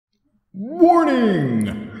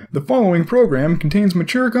Warning! The following program contains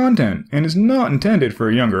mature content and is not intended for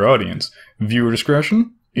a younger audience. Viewer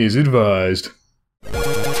discretion is advised.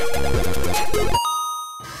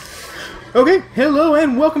 Okay, hello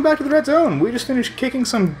and welcome back to the Red Zone. We just finished kicking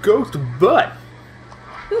some ghost butt.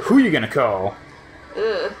 Who you gonna call?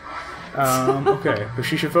 Okay, but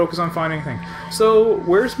she should focus on finding things. So,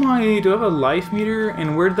 where's my... do I have a life meter?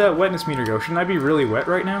 And where'd that wetness meter go? Shouldn't I be really wet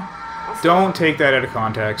right now? Don't take that out of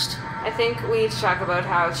context. I think we each talk about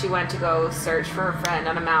how she went to go search for her friend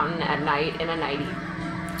on a mountain at night in a nightie.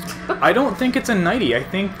 I don't think it's a nightie. I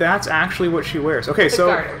think that's actually what she wears. Okay, The so...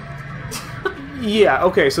 garter. Yeah,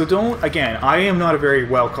 okay, so don't... Again, I am not a very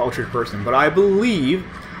well-cultured person, but I believe...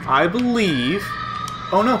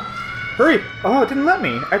 Oh no! Hurry! Oh, it didn't let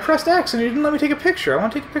me. I pressed X and it didn't let me take a picture. I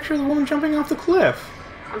want to take a picture of the woman jumping off the cliff.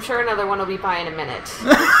 I'm sure another one will be by in a minute.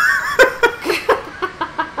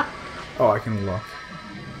 Oh, I can look.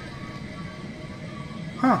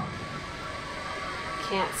 Huh.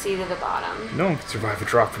 Can't see to the bottom. No one can survive a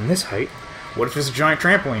drop from this height. What if there's a giant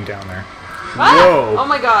trampoline down there? Ah! Whoa! Oh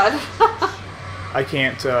my god. I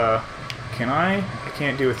can't, can I? I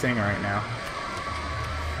can't do a thing right now.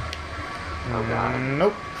 Oh god.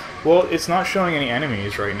 Nope. Well, it's not showing any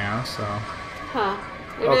enemies right now, so... Huh.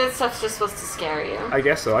 Maybe this stuff's just supposed to scare you. I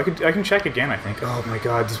guess so. I can check again, I think. Oh my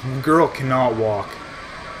god, this girl cannot walk.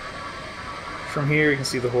 From here, you can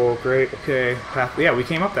see the hole. Great. Okay. Path. Yeah, we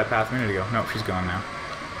came up that path a minute ago. No, she's gone now.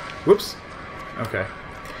 Whoops. Okay.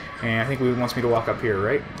 And I think he wants me to walk up here,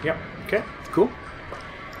 right? Yep. Okay. Cool.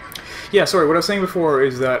 Yeah, sorry. What I was saying before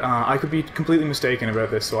is that I could be completely mistaken about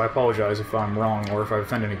this, so I apologize if I'm wrong or if I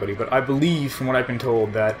offend anybody. But I believe, from what I've been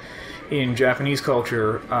told, that in Japanese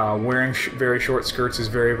culture, wearing very short skirts is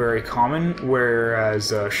very, very common,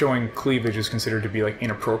 whereas showing cleavage is considered to be like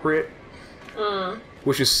inappropriate,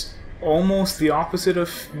 which is almost the opposite of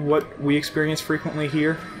what we experience frequently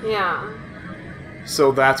here. Yeah.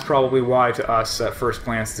 So that's probably why, to us, at first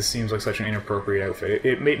glance, this seems like such an inappropriate outfit.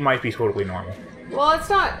 It might be totally normal. Well, it's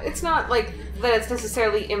not like that it's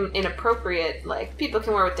necessarily inappropriate. Like, people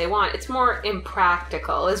can wear what they want. It's more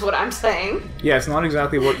impractical, is what I'm saying. Yeah, it's not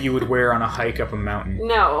exactly what you would wear on a hike up a mountain.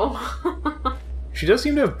 No. She does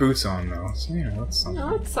seem to have boots on, though, so, you know, that's something.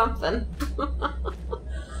 No, it's something.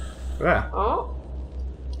 Yeah. Oh.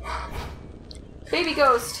 Baby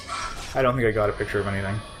ghost. I don't think I got a picture of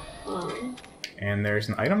anything. And there's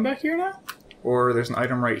an item back here now? Or there's an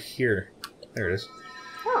item right here. There it is.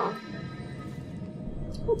 Oh.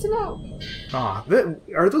 Good to know. Ah,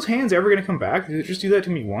 are those hands ever going to come back? Did it just do that to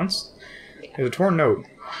me once? There's a torn note.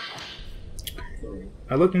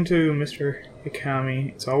 I looked into Mr. Hikami.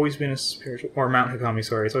 It's always been a spiritual... Or Mount Hikami,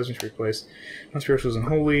 sorry. It's always been a spiritual place. Not spiritual and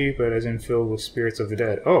holy, but as in filled with spirits of the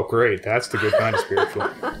dead. Oh, great. That's the good kind of spiritual.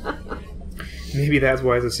 Maybe that's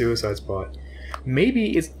why it's a suicide spot.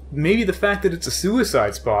 Maybe the fact that it's a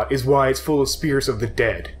suicide spot is why it's full of spirits of the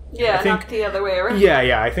dead. Yeah, I think, not the other way around.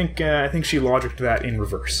 Yeah. I think she logicked that in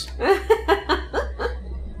reverse.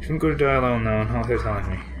 Shouldn't go to die alone though. Oh, they're telling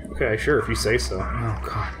me. Okay, sure, if you say so. Oh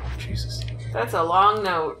god, Jesus. That's a long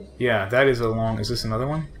note. Yeah, that is a long. Is this another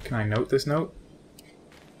one? Can I note this note?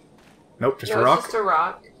 Nope, just a No, rock. it's just a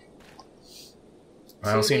rock.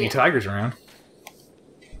 I don't see any tigers around.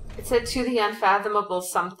 It said to the unfathomable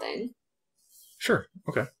something. Sure.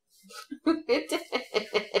 Okay. It did.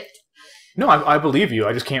 No, I believe you.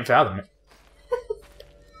 I just can't fathom it.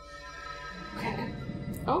 Okay.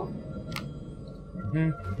 Oh.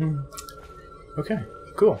 Okay.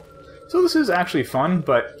 Cool. So this is actually fun,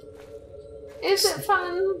 but Is it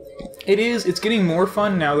fun? it is. It's getting more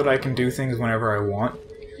fun now that I can do things whenever I want.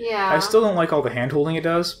 Yeah. I still don't like all the hand-holding it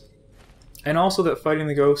does. And also that fighting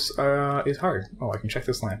the ghosts is hard. Oh, I can check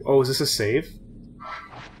this lamp. Oh, is this a save?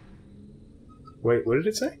 Wait, what did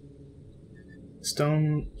it say?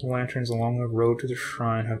 Stone lanterns along the road to the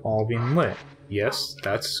shrine have all been lit. Yes,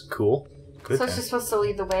 that's cool. Good So then. she's supposed to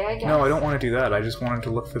lead the way, I guess? No, I don't want to do that. I just wanted to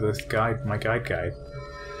look for this guide, my guide. Guide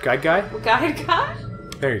guy? Guide guy?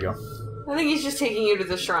 There you go. I think he's just taking you to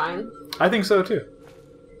the shrine. I think so, too.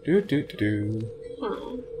 There's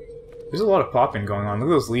a lot of popping going on. Look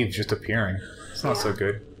at those leaves just appearing. It's not so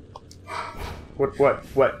good. What?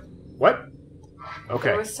 Okay.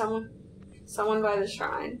 There was someone by the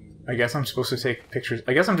shrine. I guess I'm supposed to take pictures.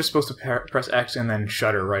 I guess I'm just supposed to press X and then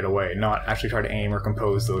shutter right away, not actually try to aim or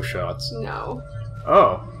compose those shots. No.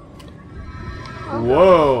 Oh. Oh,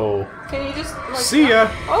 whoa. God. Can you just, like... See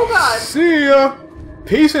ya. Oh, God. See ya.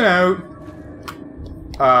 Peacing out.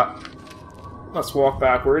 Let's walk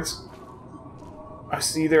backwards. I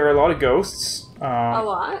see there are a lot of ghosts. A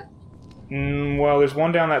lot? Well, there's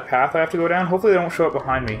one down that path I have to go down. Hopefully they don't show up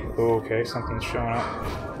behind me. Oh, okay, something's showing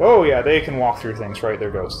up. Oh, yeah, they can walk through things, right? They're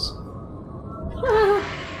ghosts.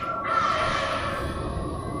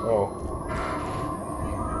 Oh.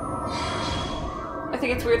 I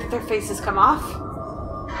think it's weird that their faces come off.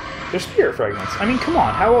 They're spirit fragments. I mean, come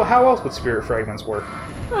on. How else would spirit fragments work?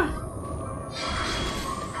 Huh.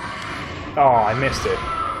 Oh, I missed it.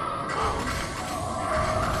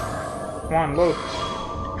 Come on, load.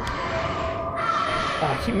 Oh,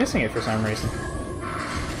 I keep missing it for some reason.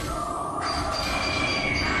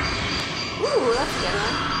 Ooh, that's a good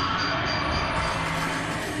one.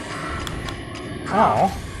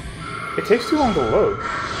 Oh. It takes too long to load.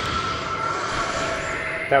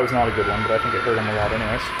 That was not a good one, but I think it hurt him a lot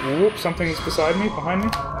anyways. Whoop, something's beside me, behind me.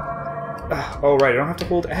 Oh, right, I don't have to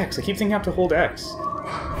hold X. I keep thinking I have to hold X.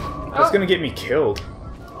 That's gonna get me killed.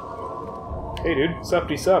 Hey, dude.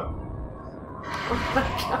 Suppy sup. Oh my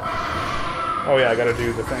god. Oh, yeah, I gotta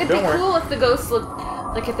do the thing. It'd be cool if the ghosts looked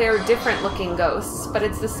like if they were different looking ghosts, but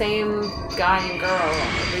it's the same guy and girl.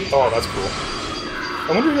 Oh, that's cool.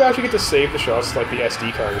 I wonder if you actually get to save the shots, like the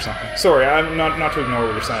SD card or something. Sorry, I'm not to ignore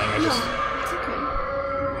what you're saying. I just... No, it's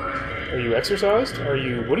okay. Are you exercised? What are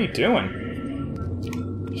you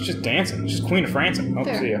doing? She's just dancing. She's Queen of France. Oh,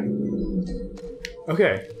 There. see ya.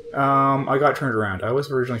 Okay. I got turned around. I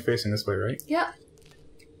was originally facing this way, right? Yeah.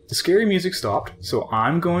 The scary music stopped, so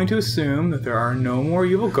I'm going to assume that there are no more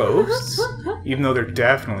evil ghosts, even though there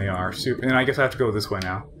definitely are. And I guess I have to go this way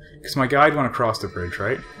now. Because my guide went across the bridge,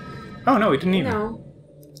 right? Oh, no, he didn't even. No.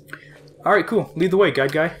 Alright, cool. Lead the way,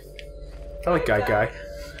 guide guy. I like guide guy.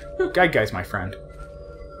 Guide guy's my friend.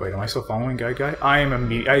 Wait, am I still following guide guy? I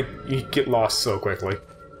am you get lost so quickly.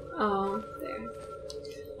 Oh, there.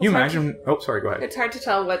 You imagine... Oh, sorry, go ahead. It's hard to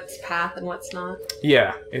tell what's path and what's not.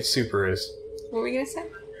 Yeah, it super is. What were we gonna say?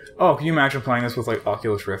 Oh, can you imagine playing this with, like,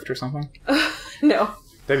 Oculus Rift or something? No.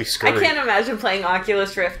 That'd be scary. I can't imagine playing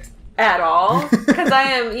Oculus Rift at all. Because I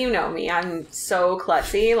am, you know me, I'm so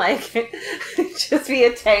klutzy. Like, it'd just be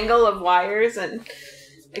a tangle of wires and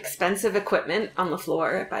expensive equipment on the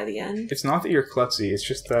floor by the end. It's not that you're klutzy, it's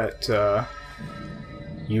just that,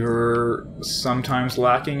 you're sometimes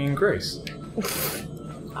lacking in grace.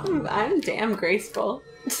 I'm damn graceful.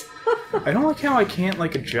 I don't like how I can't,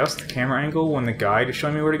 like, adjust the camera angle when the guide is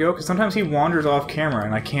showing me where to go, because sometimes he wanders off camera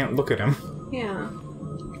and I can't look at him. Yeah.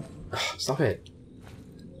 Stop it.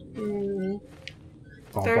 Mm.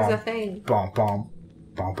 Bom, There's bom. a thing. Bom, bom.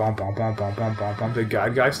 Bom, bom, bom, bom, bom, bom, bom, bom. Did the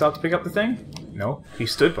guide guy stop to pick up the thing? No. He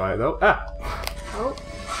stood by it, though. Ah! Oh.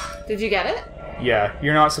 Did you get it? Yeah,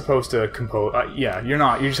 you're not supposed to compose... yeah, you're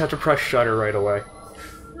not. You just have to press shutter right away.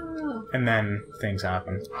 Oh. And then things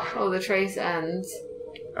happen. Oh, the trace ends.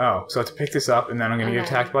 Oh, so I have to pick this up, and then I'm gonna get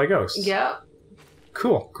attacked by ghosts. Yep.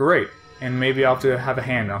 Cool, great. And maybe I'll have to have a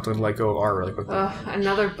hand. I'll have to let go of R really quickly.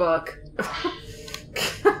 Another book. I'm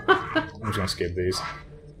just gonna skip these.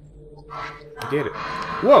 I did it.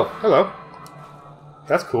 Whoa, hello.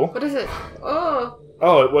 That's cool. What is it? Oh.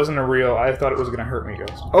 Oh, it wasn't a real... I thought it was gonna hurt me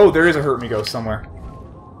ghost. Oh, there is a hurt me ghost somewhere.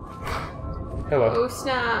 Hello. Oh,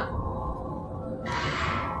 snap.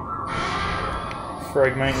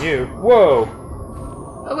 Fragment you. Whoa!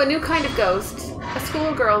 Oh, a new kind of ghost. A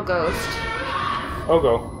schoolgirl ghost.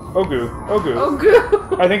 Ogo. Ogu. Ogu. Oh,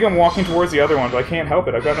 goo. I think I'm walking towards the other one, but I can't help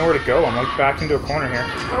it. I've got nowhere to go. I'm like backed into a corner here.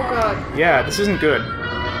 Oh, God. Yeah, this isn't good.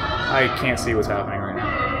 I can't see what's happening right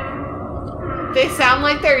now. They sound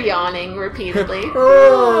like they're yawning repeatedly.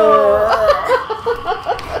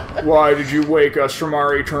 Why did you wake us from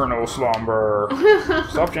our eternal slumber?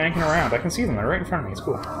 Stop janking around. I can see them. They're right in front of me. It's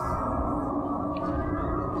cool.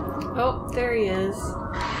 Oh, there he is.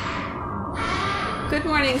 Good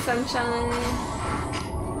morning, sunshine.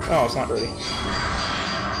 Oh, it's not ready.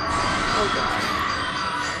 Oh,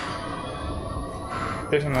 God.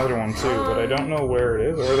 There's another one, too, but I don't know where it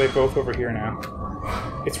is. Or are they both over here now?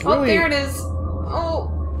 It's really... Oh, there it is. Oh.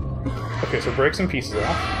 Okay, so break some pieces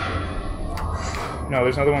off. No,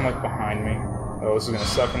 there's another one, like, behind me. Oh, this is gonna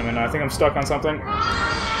suck in a minute. I think I'm stuck on something.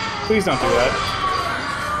 Please don't do that.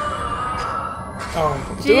 Oh,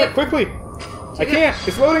 do it quickly! I can't!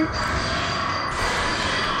 It's loading!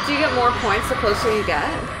 Do you get more points the closer you get?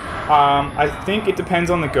 I think it depends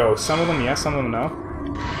on the ghost. Some of them yes, some of them no.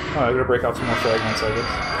 Oh, I gotta break out some more fragments, I guess.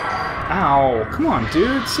 Ow! Come on,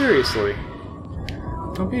 dude! Seriously.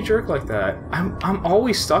 Don't be a jerk like that. I'm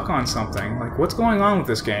always stuck on something. Like, what's going on with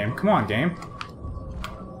this game? Come on, game.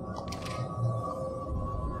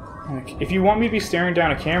 Like, if you want me to be staring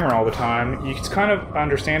down a camera all the time, it's kind of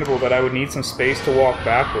understandable that I would need some space to walk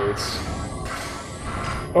backwards.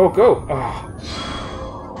 Oh, go! Oh.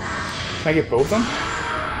 Can I get both of them?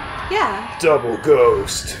 Yeah. Double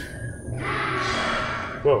ghost.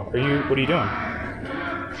 Whoa, what are you doing?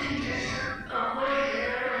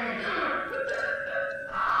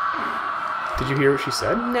 Did you hear what she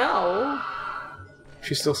said? No.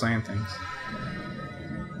 She's still saying things.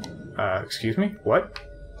 Excuse me? What?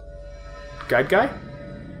 Guide guy?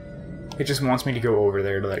 It just wants me to go over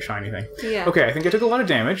there to that shiny thing. Yeah. Okay, I think I took a lot of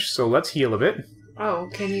damage, so let's heal a bit. Oh,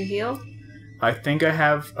 can you heal? I think I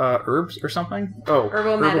have herbs or something. Oh,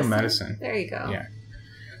 herbal medicine. There you go. Yeah.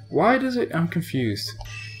 Why does it... I'm confused.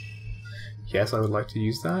 Yes, I would like to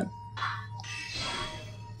use that.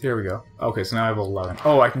 There we go. Okay, so now I have 11.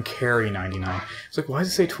 Oh, I can carry 99. It's like, why does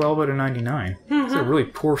it say 12 out of 99? It's a really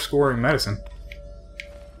poor scoring medicine.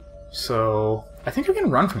 So, I think I can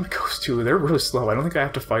run from the ghosts too. They're really slow. I don't think I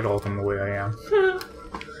have to fight all of them the way I am.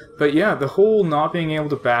 But yeah, the whole not being able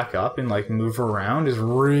to back up and like move around is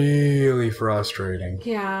really frustrating.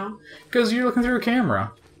 Yeah. Because you're looking through a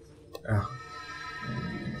camera.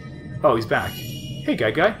 Oh, he's back. Hey,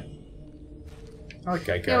 guy. I like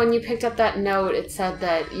guy. Yeah, when you picked up that note, it said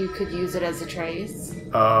that you could use it as a trace.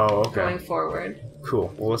 Oh, okay. Going forward.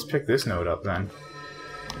 Cool. Well, let's pick this note up then.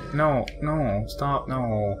 No, stop,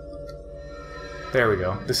 no. There we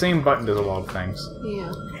go. The same button does a lot of things.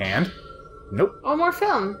 Yeah. Hand? Nope. Oh, more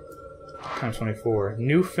film. Times 24.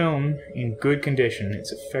 New film in good condition.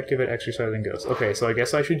 It's effective at exercising ghosts. Okay, so I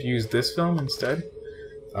guess I should use this film instead.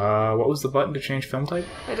 What was the button to change film type?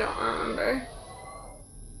 I don't remember.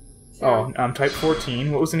 So, type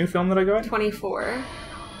 14. What was the new film that I got? 24. It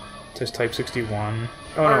says type 61.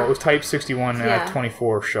 Oh no, it was type 61 and I have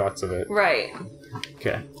 24 shots of it. Right.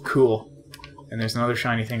 Okay, cool. And there's another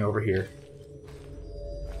shiny thing over here.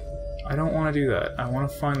 I don't want to do that. I want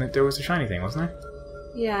to find that there was a shiny thing, wasn't there?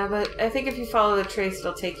 Yeah, but I think if you follow the trace,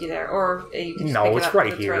 it'll take you there. Or you can just no, pick it's it up right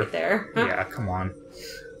it's here. Right there. Yeah, come on.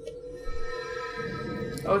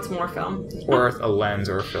 Oh, it's more film. Or a lens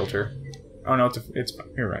or a filter. Oh no, it's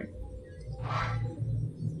you're right.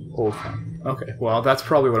 Old film. Okay, well that's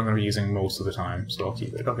probably what I'm going to be using most of the time, so I'll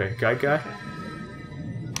keep it. Okay, guide guy.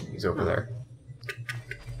 He's over there.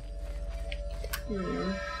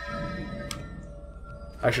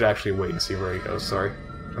 I should actually wait and see where he goes, sorry.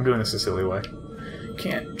 I'm doing this a silly way.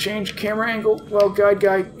 Can't change camera angle while guide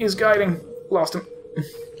guy is guiding. Lost him.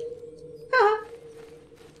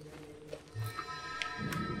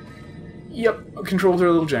 Yep, controls are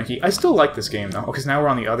a little janky. I still like this game though, because now we're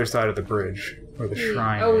on the other side of the bridge, where the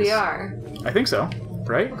shrine is. Oh, we are? I think so,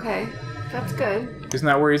 right? Okay, that's good. Isn't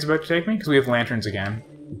that where he's about to take me? Because we have lanterns again.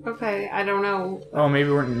 Okay, I don't know. Oh, maybe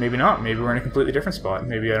not. Maybe we're in a completely different spot.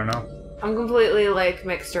 Maybe, I don't know. I'm completely, like,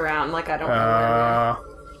 mixed around. Like, I don't know where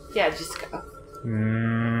Yeah, just go.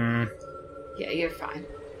 Yeah, you're fine.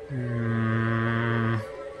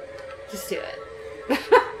 Just do it.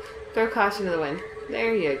 Throw caution to the wind.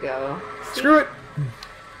 There you go. See? Screw it!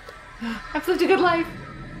 I've lived a good life.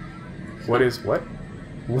 What?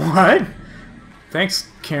 What? Thanks,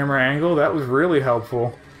 camera angle. That was really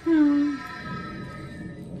helpful.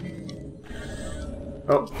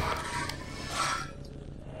 Oh.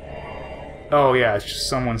 Oh, yeah, it's just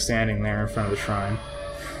someone standing there in front of the shrine.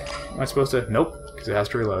 Am I supposed to... Nope, because it has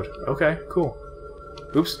to reload. Okay, cool.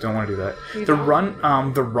 Oops, don't want to do that. The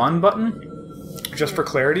run button, just for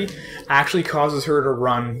clarity, actually causes her to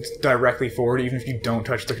run directly forward even if you don't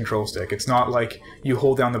touch the control stick. It's not like you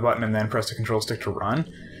hold down the button and then press the control stick to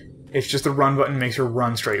run. It's just the run button makes her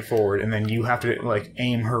run straight forward, and then you have to like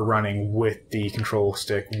aim her running with the control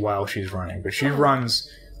stick while she's running. But she runs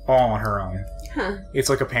all on her own. Huh. It's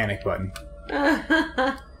like a panic button.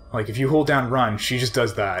 Like, if you hold down run, she just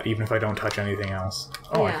does that, even if I don't touch anything else.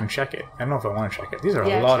 Oh, yeah. I can check it. I don't know if I want to check it. These are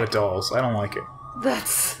a lot of dolls. I don't like it.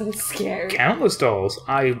 That's so scary. Countless dolls.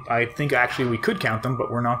 I think, actually, we could count them,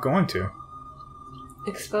 but we're not going to.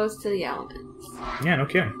 Exposed to the elements. Yeah, no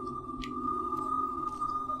kidding.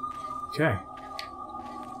 Okay.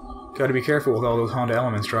 Gotta be careful with all those Honda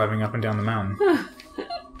Elements driving up and down the mountain.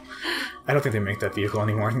 I don't think they make that vehicle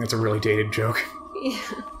anymore. I think that's a really dated joke. Yeah.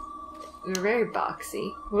 They're very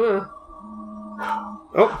boxy. Oh,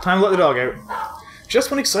 time to let the dog out.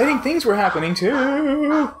 Just when exciting things were happening, too!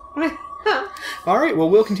 Alright,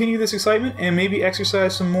 well, we'll continue this excitement and maybe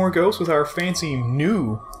exercise some more ghosts with our fancy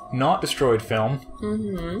new, not destroyed film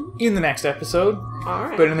in the next episode.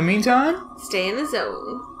 Alright. But in the meantime... Stay in the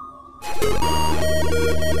zone.